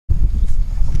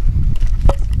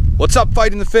What's up,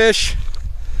 Fighting the Fish?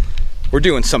 We're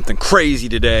doing something crazy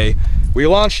today. We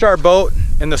launched our boat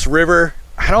in this river.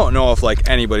 I don't know if like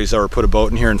anybody's ever put a boat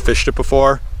in here and fished it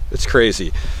before. It's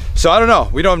crazy. So I don't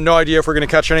know. We don't have no idea if we're gonna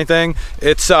catch anything.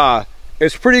 It's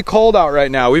pretty cold out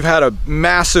right now. We've had a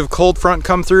massive cold front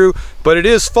come through, but it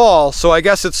is fall, so I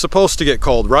guess it's supposed to get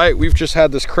cold, right? We've just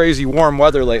had this crazy warm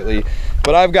weather lately.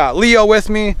 But I've got Leo with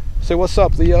me. Say what's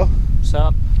up, Leo. What's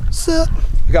up? What's up?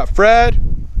 We got Fred.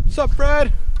 What's up,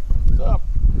 Fred? What's up?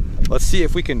 Let's see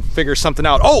if we can figure something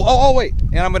out. Oh, wait.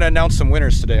 And I'm gonna announce some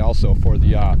winners today also for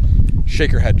the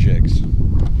shakerhead jigs.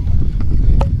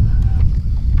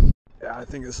 Yeah, I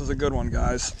think this is a good one,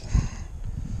 guys.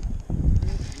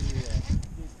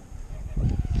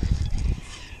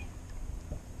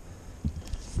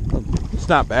 It's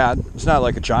not bad. It's not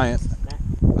like a giant.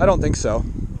 I don't think so.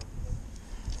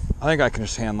 I think I can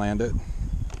just hand land it.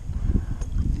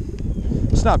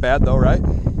 It's not bad though, right?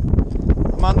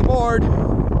 I'm on the board.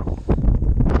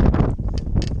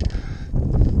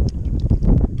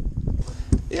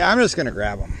 Yeah, I'm just gonna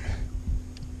grab them.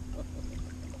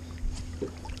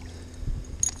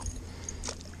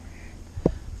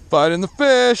 Fighting the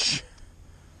fish.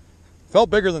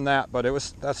 Felt bigger than that, but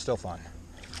that's still fun.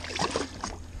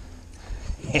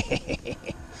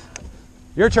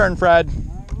 Your turn, Fred.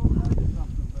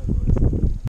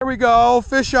 There we go,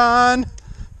 fish on.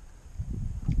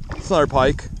 It's another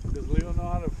pike. Does Leo know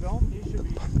how to film? He should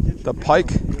be. The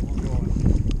pike?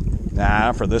 Nah,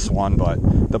 not for this one, but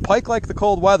the pike like the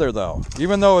cold weather though.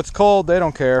 Even though it's cold, they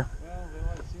don't care.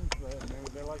 Well,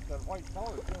 they like that white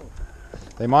color too.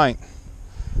 They might.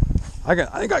 I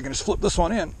think I can just flip this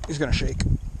one in. He's gonna shake.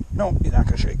 No, he's not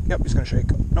gonna shake. Yep, he's gonna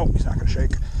shake. No, he's not gonna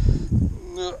shake.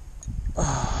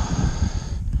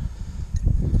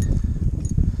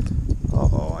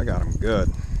 Uh-oh, I got him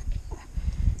good.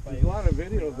 There's a lot of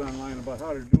videos online about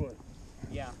how to do it.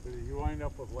 Yeah. You wind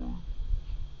up with what?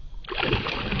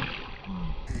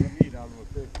 The meat out of a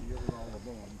fish, you get it all the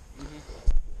bone.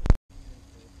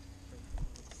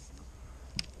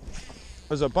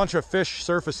 There's a bunch of fish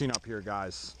surfacing up here,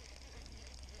 guys.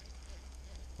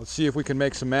 Let's see if we can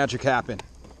make some magic happen.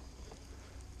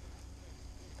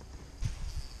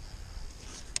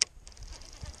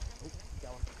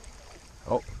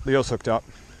 Oh, Leo's hooked up.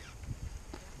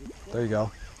 There you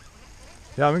go.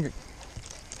 Yeah, I mean,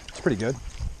 it's pretty good.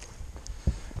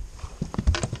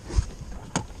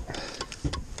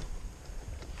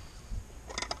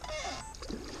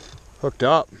 Hooked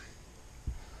up.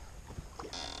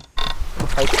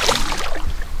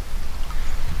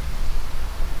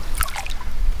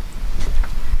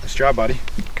 Nice job, buddy.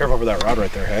 Careful over that rod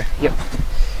right there, hey? Yep.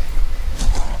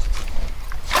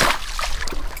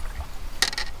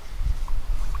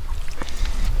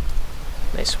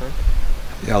 Nice one.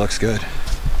 Yeah, looks good.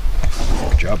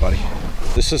 Good job, buddy.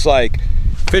 This is like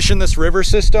fishing this river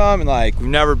system, and like we've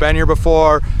never been here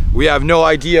before. We have no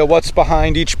idea what's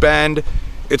behind each bend.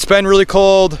 It's been really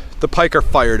cold. The pike are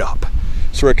fired up.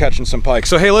 So we're catching some pike.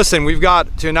 So hey, listen, we've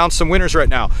got to announce some winners right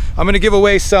now. I'm gonna give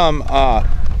away some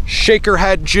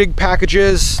shakerhead jig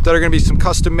packages that are gonna be some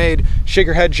custom made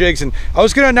shakerhead jigs. And I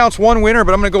was gonna announce one winner,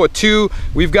 but I'm gonna go with two.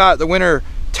 We've got the winner,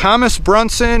 Thomas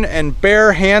Brunson and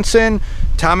Bear Hansen.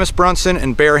 Thomas Brunson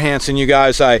and Bear Hansen, you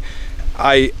guys.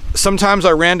 Sometimes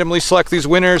I randomly select these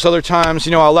winners. Other times,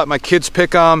 you know, I'll let my kids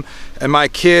pick them. And my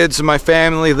kids and my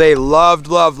family, they loved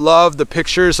the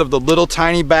pictures of the little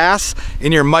tiny bass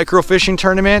in your micro fishing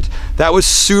tournament. That was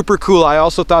super cool. I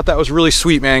also thought that was really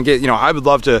sweet, man. I would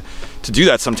love to do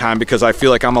that sometime because I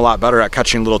feel like I'm a lot better at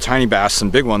catching little tiny bass than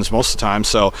big ones most of the time.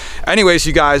 So anyways,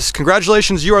 you guys,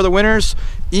 congratulations, you are the winners.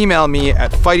 Email me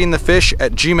at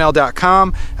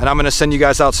fightingthefish@gmail.com and I'm gonna send you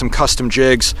guys out some custom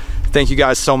jigs. Thank you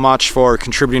guys so much for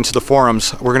contributing to the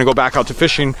forums. We're gonna go back out to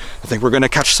fishing. I think we're gonna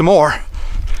catch some more.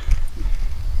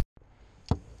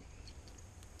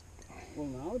 Well,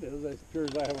 nowadays it appears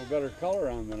I have a better color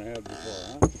on than I had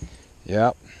before, huh?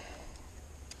 Yep.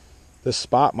 This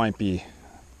spot might be,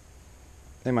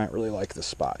 they might really like this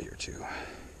spot here too.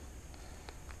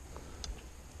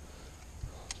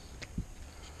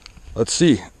 Let's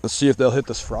see if they'll hit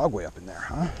this frog way up in there,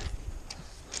 huh?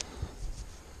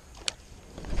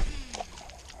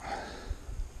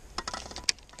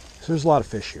 So there's a lot of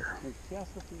fish here. Up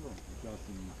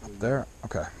there?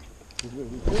 Okay. It's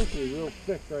supposed to be real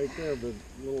thick right there, but a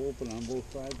little open on both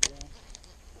sides.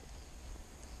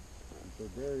 They're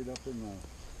buried up in the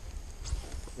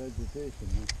vegetation.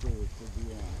 That's where it should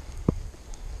be on.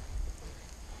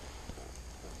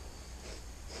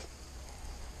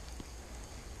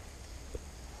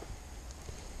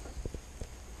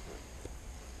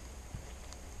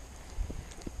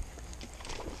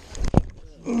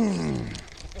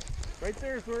 Right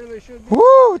there's where they should be.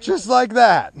 Woo! Just like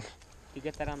that. You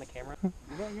get that on the camera? You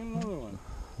don't get another one.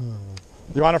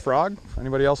 You want a frog?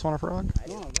 Anybody else want a frog?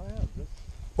 No, go ahead.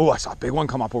 Oh, I saw a big one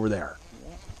come up over there.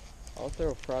 I'll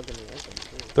throw a frog in the open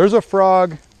too. There's a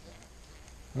frog.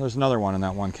 There's another one in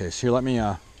that one case. Here, let me,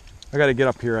 I gotta get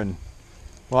up here and,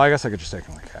 well, I guess I could just take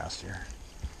another cast here.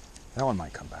 That one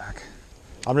might come back.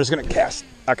 I'm just gonna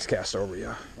X-cast over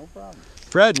you. No problem.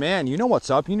 Fred, man, you know what's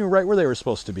up. You knew right where they were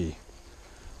supposed to be.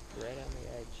 Right on the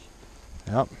edge.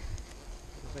 Yep.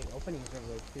 There's like openings over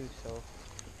there too, so.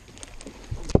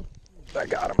 I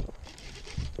got him.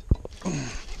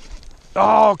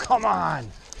 Oh, come on.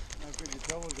 Could you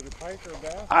tell was it a pike or a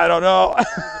bass? I don't know.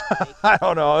 I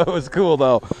don't know. It was cool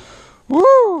though.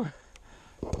 Woo!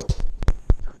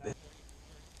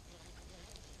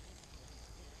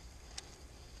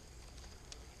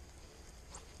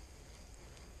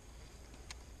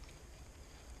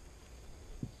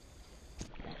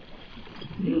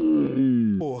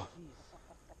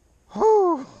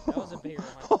 That was a big one.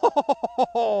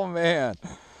 Oh man.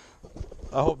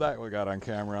 I hope that we got on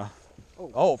camera.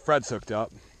 Oh, Fred's hooked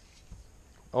up.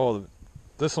 Oh,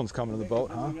 this one's coming to the boat,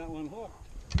 huh? We got one hooked.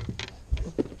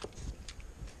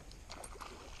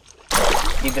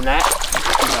 Even that?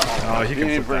 Oh, he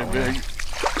ain't very big.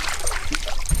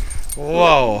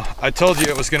 Whoa, I told you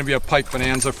it was going to be a Pike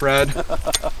Bonanza, Fred.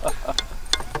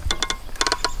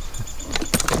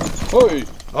 Hey.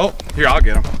 Oh, here, I'll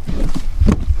get him.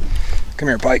 Come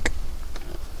here, Pike.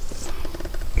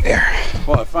 There.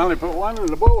 Well, I finally put one in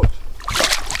the boat.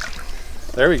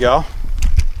 There we go.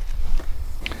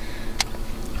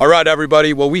 All right,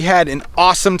 everybody. Well, we had an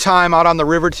awesome time out on the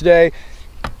river today.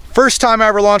 First time I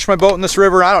ever launched my boat in this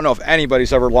river. I don't know if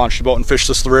anybody's ever launched a boat and fished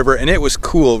this river, and it was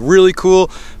cool, really cool,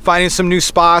 finding some new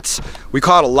spots. We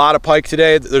caught a lot of pike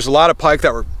today. There's a lot of pike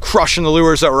that were crushing the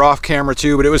lures that were off camera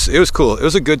too, but it was cool. It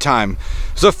was a good time.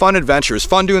 It was a fun adventure. It was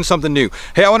fun doing something new.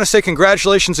 Hey, I want to say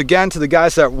congratulations again to the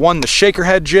guys that won the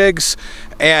shakerhead jigs,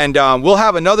 and we'll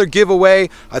have another giveaway.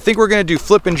 I think we're going to do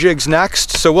flipping jigs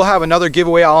next, so we'll have another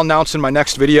giveaway I'll announce in my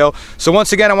next video. So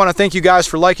once again, I want to thank you guys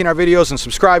for liking our videos and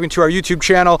subscribing to our YouTube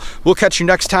channel. We'll catch you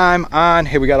next time on,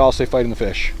 hey, we got to all say fighting the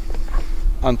fish.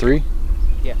 On 3?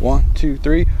 Yeah. 1, 2,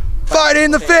 3.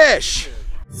 Fighting the fish!